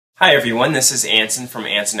Hi everyone, this is Anson from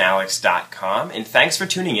AnsonAlex.com, and thanks for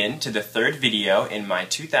tuning in to the third video in my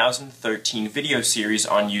 2013 video series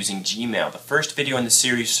on using Gmail. The first video in the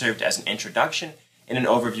series served as an introduction and an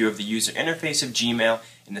overview of the user interface of Gmail.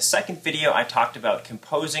 In the second video, I talked about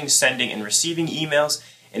composing, sending, and receiving emails,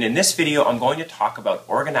 and in this video, I'm going to talk about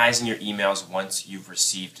organizing your emails once you've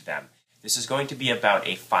received them. This is going to be about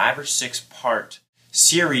a 5 or 6 part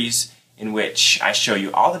series in which I show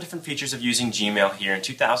you all the different features of using Gmail here in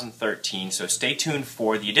 2013, so stay tuned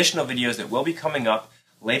for the additional videos that will be coming up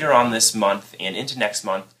later on this month and into next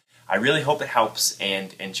month. I really hope it helps,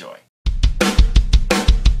 and enjoy.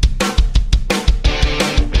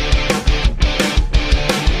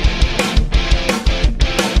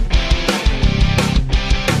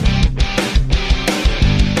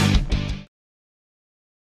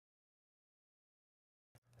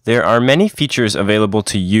 There are many features available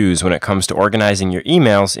to use when it comes to organizing your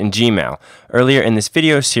emails in Gmail. Earlier in this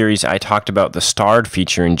video series, I talked about the starred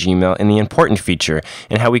feature in Gmail and the important feature,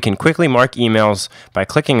 and how we can quickly mark emails by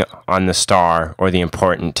clicking on the star or the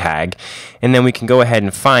important tag, and then we can go ahead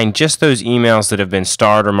and find just those emails that have been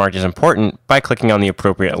starred or marked as important by clicking on the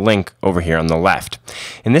appropriate link over here on the left.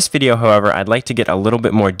 In this video, however, I'd like to get a little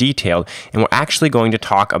bit more detailed, and we're actually going to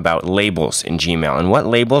talk about labels in Gmail. And what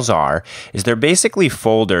labels are is they're basically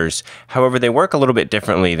folders. However, they work a little bit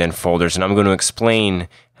differently than folders, and I'm going to explain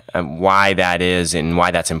why that is and why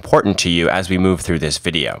that's important to you as we move through this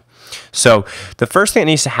video. So the first thing that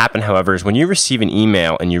needs to happen, however, is when you receive an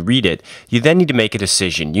email and you read it, you then need to make a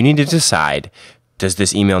decision. You need to decide, does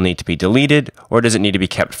this email need to be deleted, or does it need to be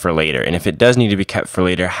kept for later? And if it does need to be kept for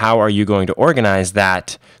later, how are you going to organize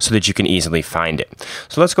that so that you can easily find it?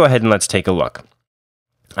 So let's go ahead and let's take a look.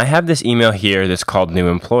 I have this email here that's called New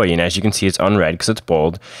Employee, and as you can see, it's unread because it's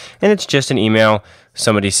bold, and it's just an email,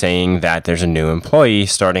 somebody saying that there's a new employee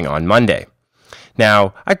starting on Monday.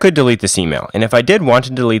 Now, I could delete this email, and if I did want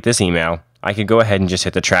to delete this email, I could go ahead and just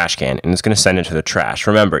hit the trash can, and it's going to send it to the trash.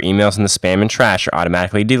 Remember, emails in the spam and trash are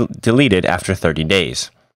automatically deleted after 30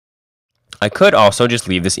 days. I could also just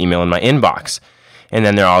leave this email in my inbox, and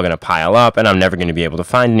then they're all going to pile up, and I'm never going to be able to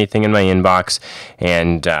find anything in my inbox,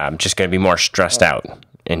 and I'm just going to be more stressed out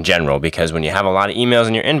in general, because when you have a lot of emails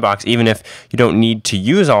in your inbox, even if you don't need to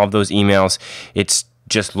use all of those emails, it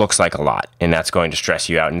just looks like a lot, and that's going to stress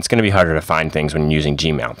you out, and it's going to be harder to find things when you're using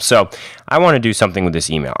Gmail. So I want to do something with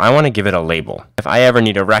this email. I want to give it a label. If I ever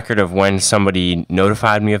need a record of when somebody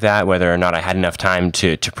notified me of that, whether or not I had enough time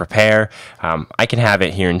to prepare, I can have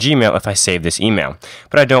it here in Gmail if I save this email,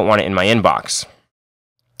 but I don't want it in my inbox.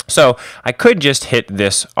 So I could just hit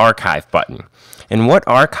this archive button, and what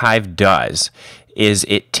archive does is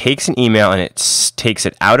it takes an email and it takes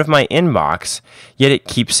it out of my inbox, yet it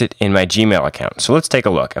keeps it in my Gmail account. So let's take a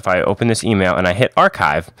look. If I open this email and I hit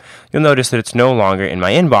archive, you'll notice that it's no longer in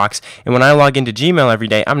my inbox, and when I log into Gmail every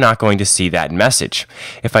day, I'm not going to see that message.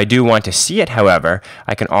 If I do want to see it, however,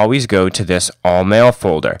 I can always go to this all mail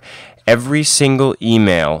folder. Every single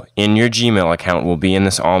email in your Gmail account will be in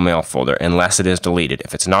this all mail folder unless it is deleted.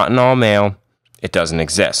 If it's not in all mail, it doesn't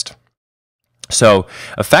exist. So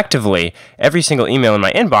effectively, every single email in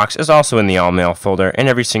my inbox is also in the all mail folder, and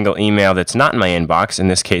every single email that's not in my inbox, in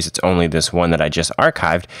this case it's only this one that I just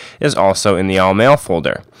archived, is also in the all mail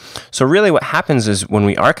folder. So really what happens is when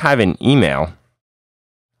we archive an email,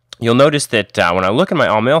 you'll notice that when I look in my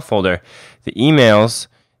all mail folder, the emails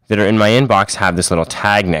that are in my inbox have this little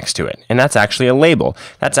tag next to it, and that's actually a label.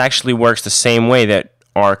 That actually works the same way that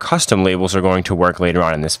our custom labels are going to work later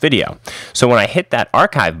on in this video. So when I hit that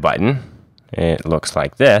archive button, it looks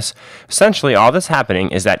like this. Essentially, all that's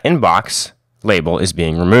happening is that inbox label is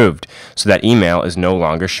being removed, so that email is no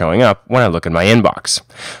longer showing up when I look at my inbox.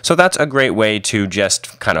 So that's a great way to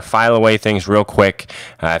just kind of file away things real quick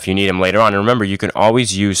if you need them later on. And remember, you can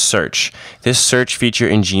always use search. This search feature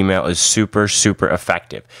in Gmail is super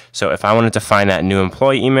effective. So if I wanted to find that new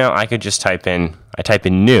employee email, I could just type in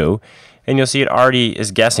new, and you'll see it already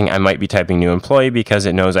is guessing I might be typing new employee because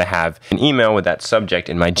it knows I have an email with that subject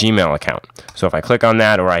in my Gmail account. So if I click on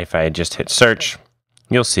that, or if I just hit search,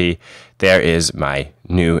 you'll see there is my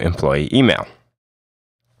new employee email.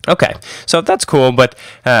 Okay, so that's cool, but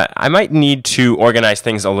I might need to organize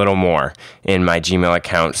things a little more in my Gmail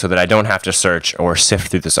account so that I don't have to search or sift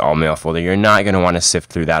through this all mail folder. You're not going to want to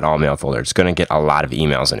sift through that all mail folder. It's going to get a lot of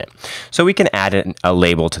emails in it. So we can add a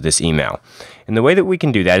label to this email. And the way that we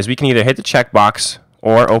can do that is we can either hit the checkbox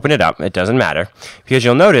or open it up. It doesn't matter, because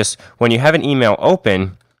you'll notice when you have an email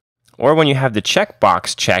open, or when you have the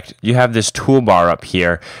checkbox checked, you have this toolbar up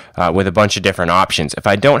here with a bunch of different options. If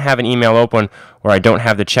I don't have an email open or I don't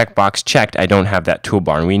have the checkbox checked, I don't have that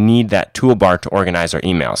toolbar, and we need that toolbar to organize our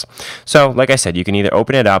emails. So, like I said, you can either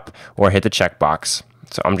open it up or hit the checkbox.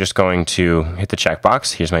 So I'm just going to hit the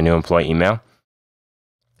checkbox. Here's my new employee email.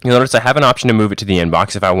 You'll notice I have an option to move it to the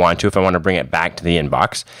inbox if I want to. If I want to bring it back to the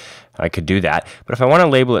inbox, I could do that. But if I want to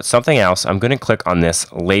label it something else, I'm going to click on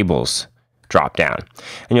this Labels drop down.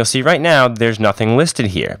 And you'll see right now there's nothing listed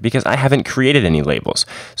here because I haven't created any labels.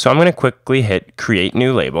 So I'm going to quickly hit Create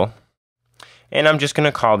New Label. And I'm just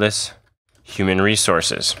going to call this Human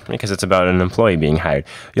Resources because it's about an employee being hired.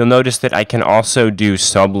 You'll notice that I can also do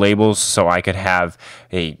sub-labels, so I could have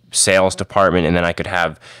a sales department and then I could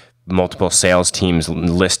have multiple sales teams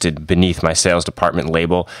listed beneath my sales department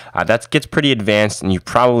label. That gets pretty advanced, and you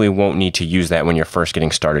probably won't need to use that when you're first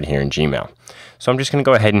getting started here in Gmail. So I'm just going to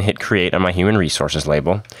go ahead and hit Create on my Human Resources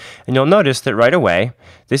label, and you'll notice that right away,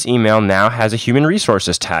 this email now has a Human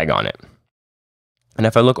Resources tag on it. And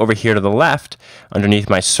if I look over here to the left, underneath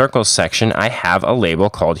my circles section, I have a label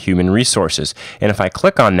called Human Resources. And if I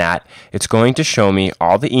click on that, it's going to show me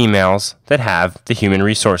all the emails that have the Human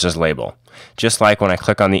Resources label. Just like when I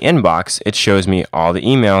click on the inbox, it shows me all the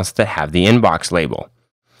emails that have the inbox label.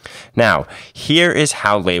 Now, here is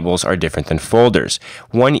how labels are different than folders.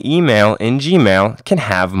 One email in Gmail can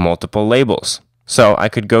have multiple labels. So I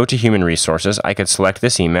could go to Human Resources, I could select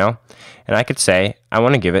this email, and I could say I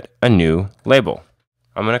want to give it a new label.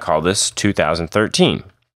 I'm going to call this 2013.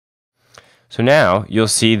 So now you'll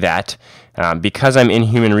see that because I'm in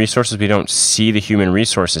Human Resources, we don't see the Human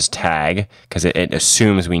Resources tag because it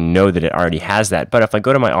assumes we know that it already has that. But if I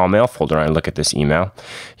go to my All Mail folder and I look at this email,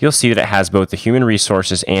 you'll see that it has both the Human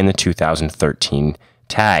Resources and the 2013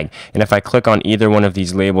 tag. And if I click on either one of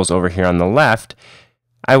these labels over here on the left,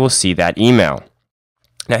 I will see that email.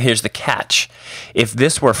 Now here's the catch. If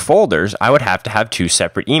this were folders, I would have to have two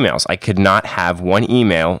separate emails. I could not have one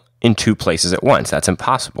email in two places at once. That's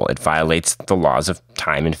impossible. It violates the laws of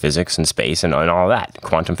time and physics and space and all that.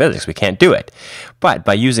 Quantum physics. We can't do it. But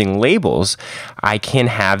by using labels, I can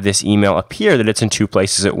have this email appear that it's in two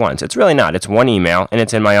places at once. It's really not. It's one email and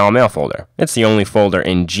it's in my All Mail folder. It's the only folder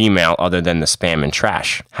in Gmail other than the spam and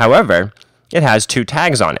trash. However, it has two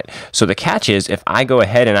tags on it. So the catch is if I go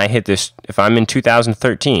ahead and I hit this, if I'm in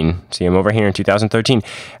 2013, see I'm over here in 2013,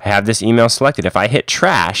 I have this email selected. If I hit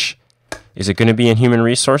trash, is it going to be in Human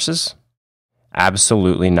Resources?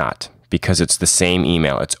 Absolutely not, because it's the same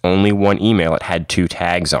email. It's only one email. It had two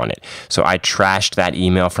tags on it. So I trashed that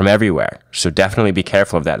email from everywhere. So definitely be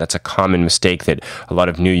careful of that. That's a common mistake that a lot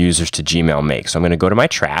of new users to Gmail make. So I'm going to go to my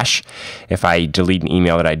trash if I delete an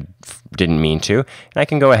email that I didn't mean to. And I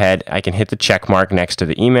can go ahead, I can hit the check mark next to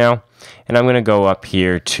the email, and I'm going to go up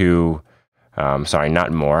here to, sorry,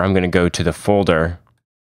 not more. I'm going to go to the folder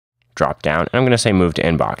drop down, and I'm going to say move to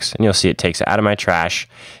inbox, and you'll see it takes it out of my trash,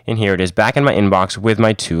 and here it is back in my inbox with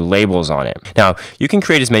my two labels on it. Now, you can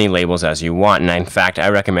create as many labels as you want, and in fact, I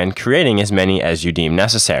recommend creating as many as you deem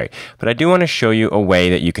necessary, but I do want to show you a way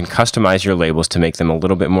that you can customize your labels to make them a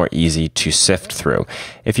little bit more easy to sift through.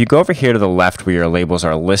 If you go over here to the left where your labels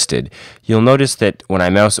are listed, you'll notice that when I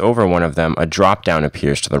mouse over one of them, a drop down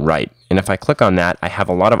appears to the right. And if I click on that, I have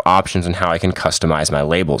a lot of options on how I can customize my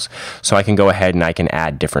labels. So I can go ahead and I can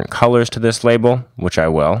add different colors to this label, which I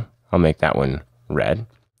will. I'll make that one red.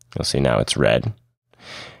 You'll see now it's red.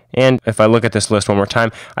 And if I look at this list one more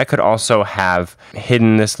time, I could also have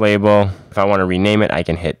hidden this label. If I want to rename it, I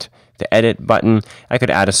can hit the edit button. I could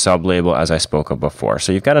add a sub-label as I spoke of before.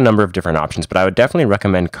 So you've got a number of different options, but I would definitely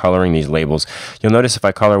recommend coloring these labels. You'll notice if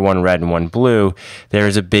I color one red and one blue, there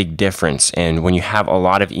is a big difference. And when you have a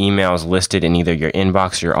lot of emails listed in either your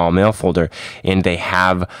inbox or your all mail folder, and they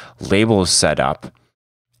have labels set up,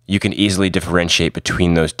 you can easily differentiate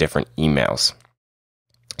between those different emails.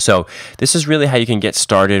 So this is really how you can get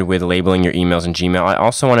started with labeling your emails in Gmail. I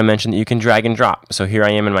also want to mention that you can drag and drop. So here I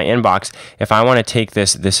am in my inbox. If I want to take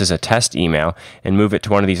this is a test email, and move it to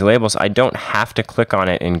one of these labels, I don't have to click on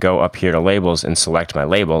it and go up here to labels and select my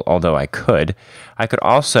label, although I could. I could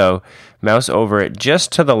also mouse over it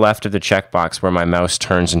just to the left of the checkbox where my mouse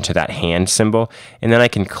turns into that hand symbol, and then I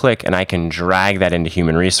can click and I can drag that into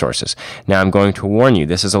Human Resources. Now I'm going to warn you,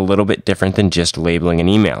 this is a little bit different than just labeling an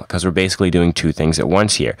email, because we're basically doing two things at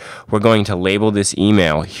once here. We're going to label this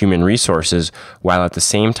email Human Resources while at the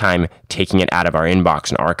same time taking it out of our inbox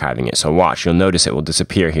and archiving it. So watch, you'll notice it will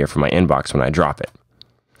disappear here from my inbox when I drop it.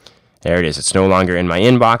 There it is. It's no longer in my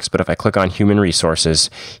inbox, but if I click on Human Resources,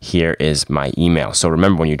 here is my email. So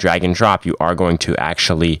remember, when you drag and drop, you are going to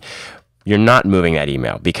actually you're not moving that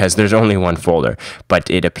email because there's only one folder, but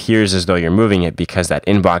it appears as though you're moving it because that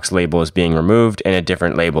inbox label is being removed and a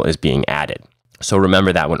different label is being added. So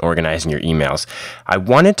remember that when organizing your emails. I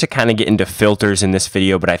wanted to kind of get into filters in this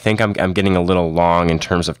video, but I think I'm getting a little long in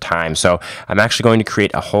terms of time. So I'm actually going to create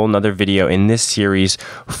a whole nother video in this series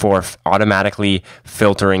for automatically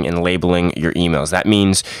filtering and labeling your emails. That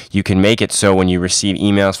means you can make it so when you receive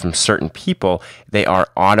emails from certain people, they are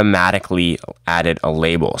automatically added a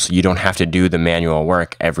label. So you don't have to do the manual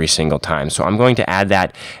work every single time. So I'm going to add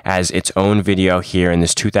that as its own video here in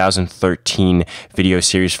this 2013 video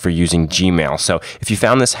series for using Gmail. So if you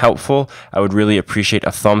found this helpful, I would really appreciate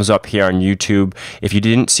a thumbs up here on YouTube. If you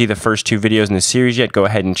didn't see the first 2 videos in the series yet, go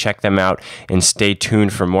ahead and check them out and stay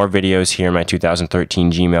tuned for more videos here in my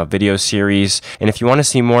 2013 Gmail video series. And if you want to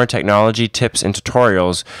see more technology tips and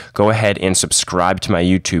tutorials, go ahead and subscribe to my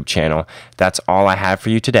YouTube channel. That's all I have for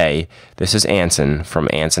you today. This is Anson from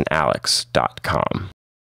AnsonAlex.com.